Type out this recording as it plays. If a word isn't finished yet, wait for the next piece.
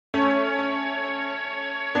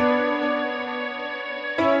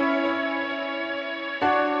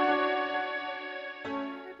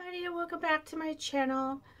back to my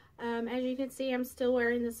channel. As you can see, I'm still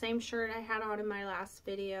wearing the same shirt I had on in my last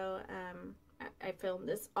video. I filmed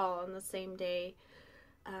this all on the same day.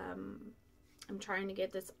 I'm trying to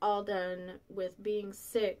get this all done with being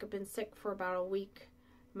sick. I've been sick for about a week.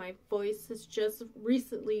 My voice has just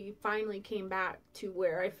recently finally came back to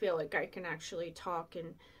where I feel like I can actually talk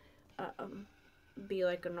and be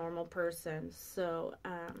like a normal person. So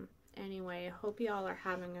anyway, I hope y'all are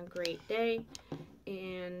having a great day,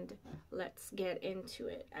 and let's get into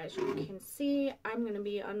it. As you can see, I'm going to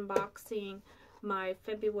be unboxing my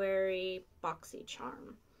February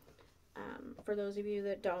BoxyCharm. For those of you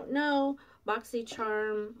that don't know,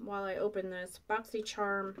 BoxyCharm, while I open this,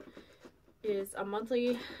 BoxyCharm is a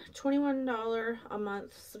monthly $21 a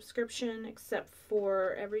month subscription, except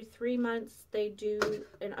for every 3 months they do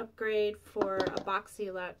an upgrade for a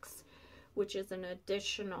BoxyLux, which is an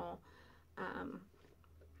additional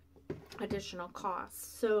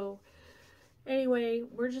cost. So anyway,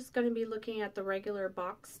 we're just going to be looking at the regular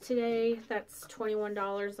box today. That's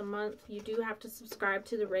 $21 a month. You do have to subscribe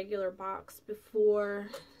to the regular box before,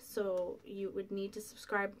 so you would need to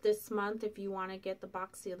subscribe this month if you want to get the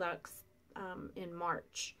BoxyLux in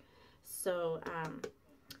March. So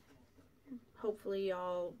hopefully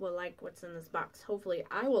y'all will like what's in this box. Hopefully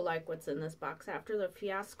I will like what's in this box after the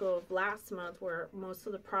fiasco of last month, where most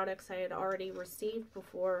of the products I had already received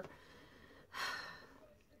before.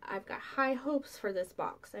 I've got high hopes for this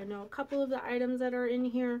box. I know a couple of the items that are in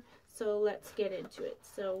here, so let's get into it.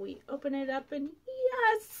 So we open it up, and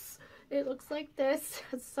yes, it looks like this.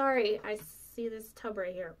 Sorry, I see this tub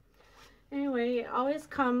right here. Anyway, it always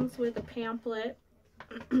comes with a pamphlet,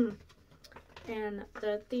 and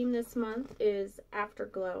the theme this month is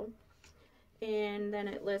Afterglow, and then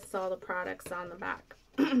it lists all the products on the back.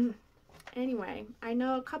 Anyway, I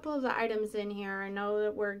know a couple of the items in here. I know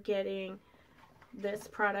that we're getting this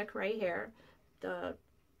product right here, the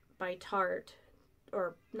by Tarte,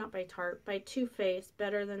 or not by Tarte, by Too Faced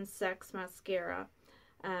Better Than Sex mascara.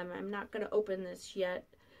 I'm not going to open this yet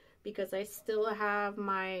because I still have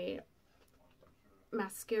my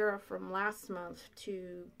mascara from last month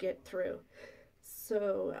to get through.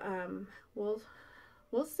 So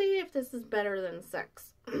we'll see if this is better than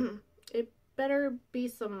sex. It better be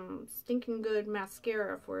some stinking good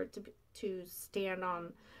mascara for it to stand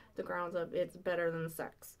on the grounds of it's better than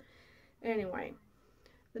sex. Anyway,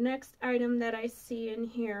 the next item that I see in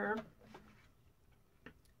here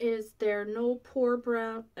is their No Pore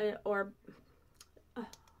Brown, come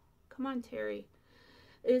on Terry,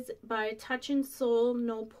 is by Touch and Soul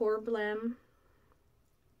No Pore Blem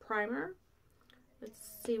Primer. Let's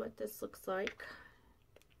see what this looks like.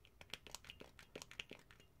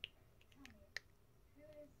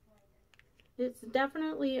 It's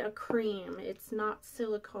definitely a cream. It's not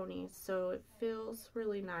silicone-y, so it feels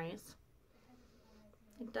really nice.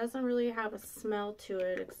 It doesn't really have a smell to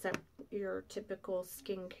it except your typical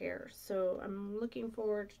skincare. So I'm looking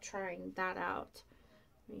forward to trying that out.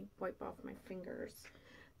 Let me wipe off my fingers.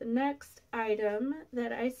 The next item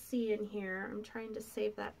that I see in here, I'm trying to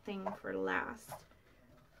save that thing for last,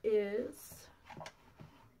 is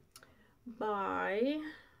by,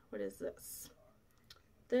 what is this?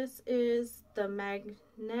 This is the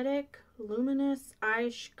Magnetic Luminous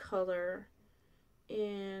Eyes Color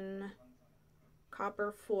in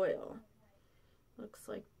copper foil. Looks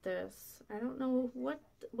like this. I don't know what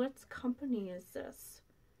company is this.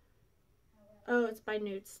 Oh, it's by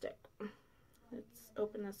Nude Stick. Let's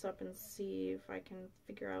open this up and see if I can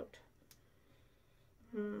figure out.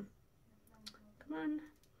 Come on.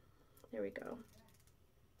 There we go.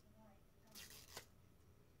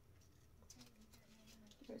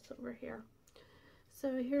 Over here.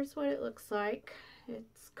 So here's what it looks like.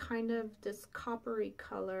 It's kind of this coppery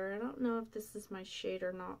color. I don't know if this is my shade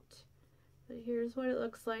or not, but here's what it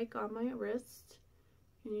looks like on my wrist.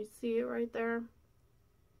 Can you see it right there?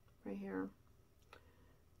 Right here.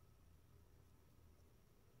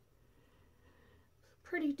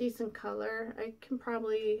 Pretty decent color. I can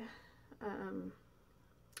probably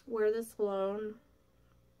wear this alone.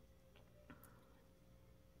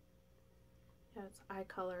 Yeah, it's eye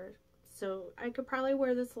color. So I could probably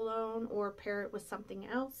wear this alone or pair it with something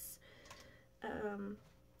else. The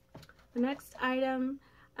next item,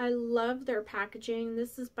 I love their packaging.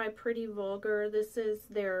 This is by Pretty Vulgar. This is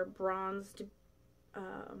their bronzed,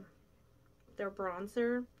 their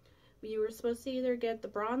bronzer. You were supposed to either get the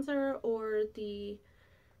bronzer or the,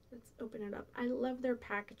 let's open it up. I love their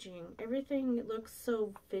packaging. Everything looks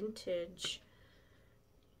so vintage.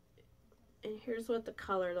 And here's what the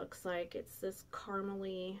color looks like. It's this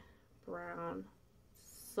caramely brown,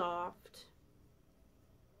 soft.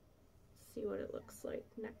 see what it looks like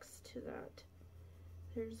next to that.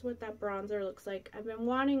 Here's what that bronzer looks like. I've been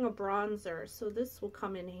wanting a bronzer, so this will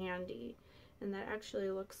come in handy. And that actually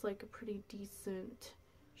looks like a pretty decent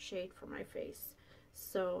shade for my face.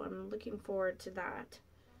 So I'm looking forward to that.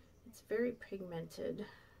 It's very pigmented.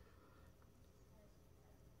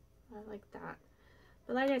 I like that.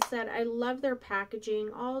 But like I said, I love their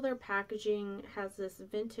packaging. All their packaging has this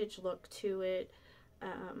vintage look to it.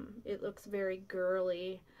 It looks very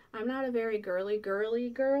girly. I'm not a very girly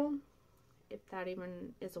girl, if that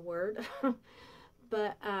even is a word.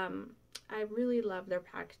 But I really love their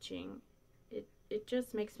packaging. It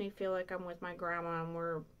just makes me feel like I'm with my grandma and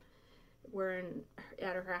we're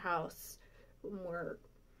at her house and we're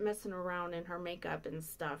messing around in her makeup and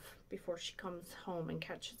stuff before she comes home and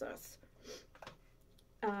catches us.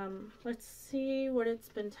 Let's see what it's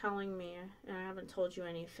been telling me. I haven't told you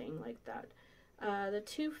anything like that. The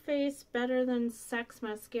Too Faced Better Than Sex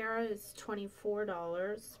mascara is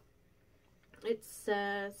 $24. It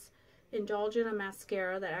says, indulge in a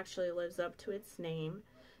mascara that actually lives up to its name.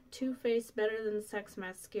 Too Faced Better Than Sex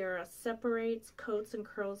mascara separates, coats, and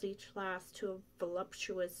curls each lash to a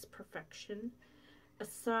voluptuous perfection.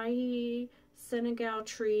 Acai Senegal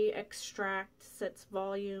tree extract sets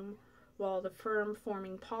volume, while the firm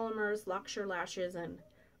forming polymers locks your lashes in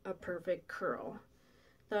a perfect curl.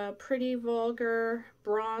 The Pretty Vulgar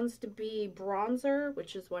Bronzed Bee Bronzer,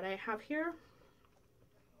 which is what I have here.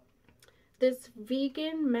 This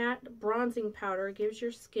vegan matte bronzing powder gives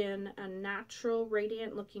your skin a natural,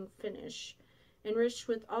 radiant looking finish. Enriched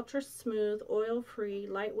with ultra smooth, oil-free,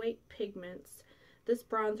 lightweight pigments, this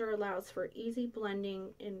bronzer allows for easy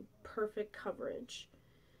blending and perfect coverage.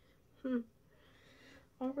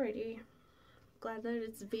 Alrighty. Glad that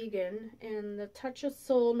it's vegan. And the Touch of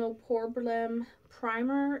Soul No Problem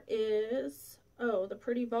primer is, the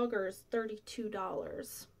Pretty Vulgar is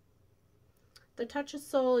 $32. The Touch of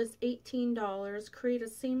Soul is $18. Create a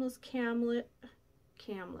seamless canvas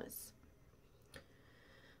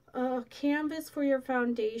for your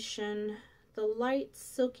foundation. The light,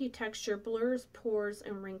 silky texture blurs pores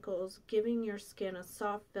and wrinkles, giving your skin a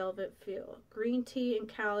soft velvet feel. Green tea and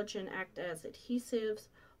collagen act as adhesives,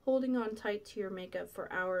 holding on tight to your makeup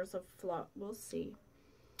for hours of flow. We'll see.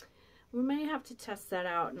 We may have to test that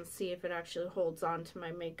out and see if it actually holds on to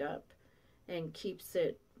my makeup and keeps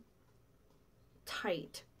it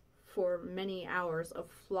tight for many hours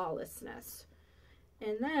of flawlessness.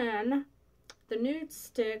 And then the nude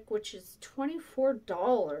stick, which is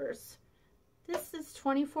 $24. This is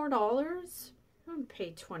 $24? I would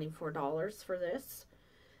pay $24 for this.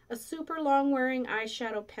 A super long wearing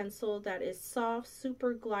eyeshadow pencil that is soft,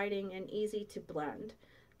 super gliding, and easy to blend.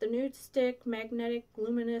 The Nude Stick Magnetic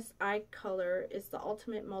Luminous Eye Color is the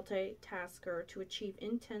ultimate multitasker to achieve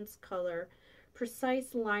intense color,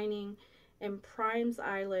 precise lining, and primes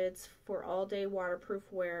eyelids for all-day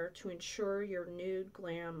waterproof wear to ensure your nude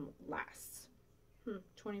glam lasts.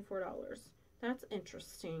 $24. That's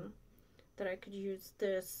interesting that I could use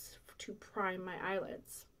this to prime my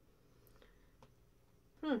eyelids.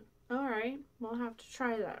 Alright, we'll have to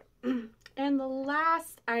try that. And the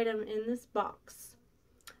last item in this box,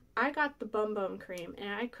 I got the Bum Bum Cream,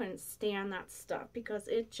 and I couldn't stand that stuff because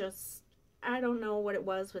it just, I don't know what it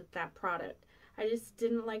was with that product. I just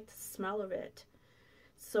didn't like the smell of it.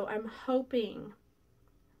 So I'm hoping,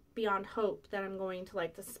 beyond hope, that I'm going to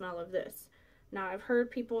like the smell of this. Now, I've heard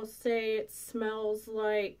people say it smells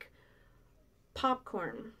like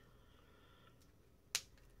popcorn.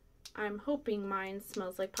 I'm hoping mine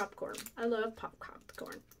smells like popcorn. I love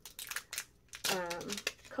popcorn.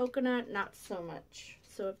 Coconut, not so much.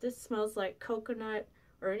 So if this smells like coconut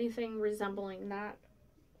or anything resembling that,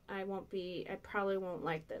 I probably won't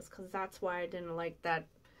like this, because that's why I didn't like that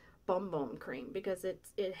Bum Bum Cream, because it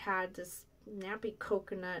had this nappy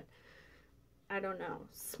coconut, I don't know,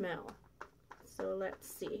 smell. So let's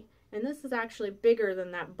see. And this is actually bigger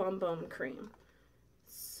than that Bum Bum Cream.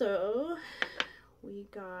 So we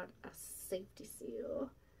got a safety seal,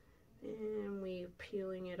 and we're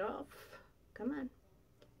peeling it off. Come on.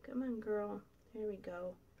 Come on, girl. There we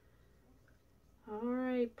go.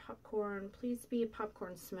 Alright, popcorn. Please be a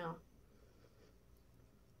popcorn smell.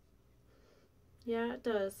 Yeah, it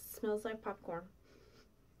does. It smells like popcorn.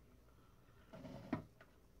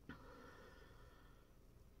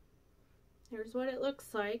 Here's what it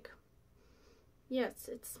looks like. Yes,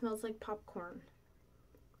 it smells like popcorn.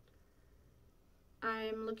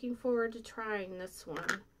 I'm looking forward to trying this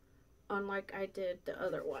one, unlike I did the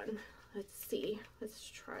other one. Let's see. Let's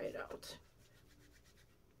try it out.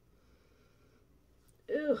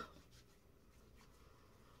 Ew.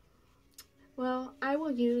 Well, I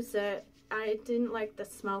will use it I didn't like the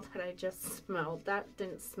smell that I just smelled. That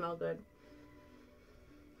didn't smell good.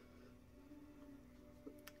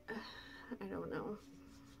 I don't know.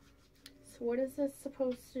 So what is this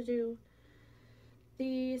supposed to do?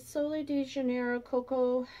 The Sole de Janeiro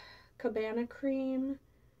Coco Cabana Cream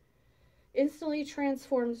instantly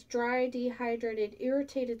transforms dry, dehydrated,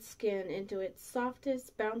 irritated skin into its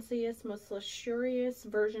softest, bounciest, most luxurious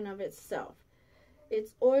version of itself.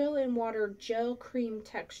 Its oil and water gel cream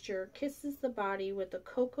texture kisses the body with a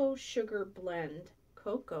cocoa sugar blend.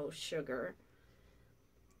 Cocoa sugar.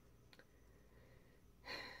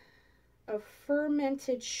 Of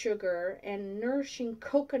fermented sugar and nourishing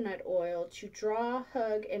coconut oil to draw,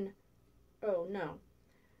 hug, and... Oh, no.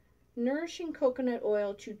 Nourishing coconut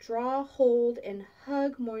oil to draw, hold, and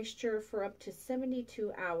hug moisture for up to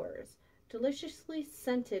 72 hours. Deliciously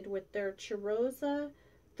scented with their Cheirosa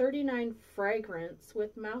 39 fragrance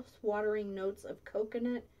with mouth-watering notes of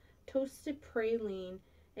coconut, toasted praline,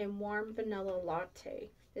 and warm vanilla latte.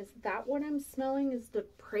 Is that what I'm smelling? Is the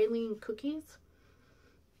praline cookies?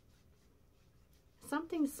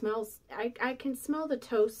 Something smells, I can smell the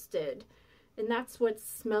toasted, and that's what's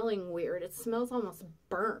smelling weird. It smells almost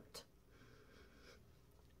burnt.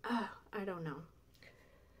 I don't know.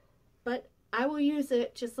 But I will use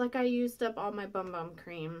it just like I used up all my Bum Bum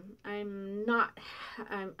cream. I'm not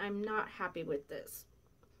happy with this.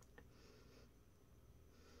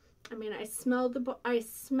 I mean, I smell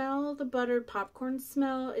the buttered popcorn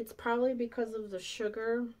smell. It's probably because of the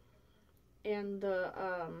sugar and the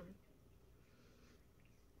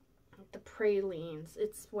pralines.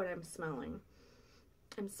 It's what I'm smelling.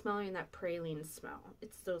 I'm smelling that praline smell.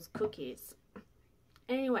 It's those cookies.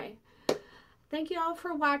 Anyway, thank you all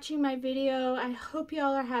for watching my video. I hope you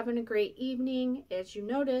all are having a great evening. As you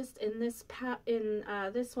noticed in this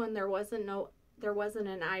one, there wasn't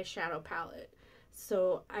an eyeshadow palette,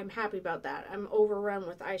 so I'm happy about that. I'm overrun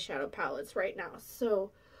with eyeshadow palettes right now,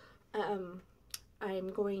 so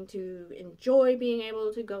I'm going to enjoy being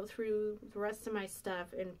able to go through the rest of my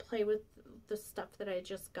stuff and play with the stuff that I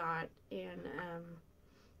just got, and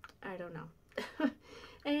I don't know.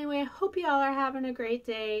 Anyway, I hope you all are having a great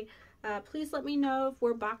day. Please let me know if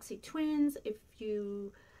we're Boxy Twins, if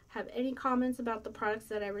you have any comments about the products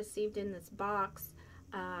that I received in this box.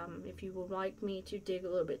 If you would like me to dig a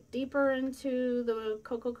little bit deeper into the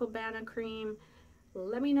Coco Cabana cream,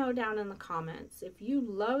 let me know down in the comments. If you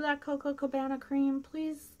love that Coco Cabana cream,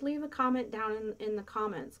 please leave a comment down in the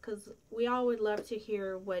comments, because we all would love to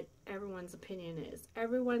hear what everyone's opinion is.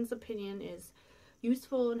 Everyone's opinion is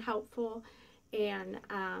useful and helpful, and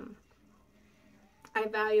I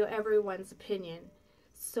value everyone's opinion.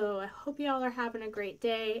 So I hope you all are having a great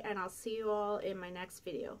day, and I'll see you all in my next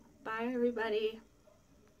video. Bye, everybody.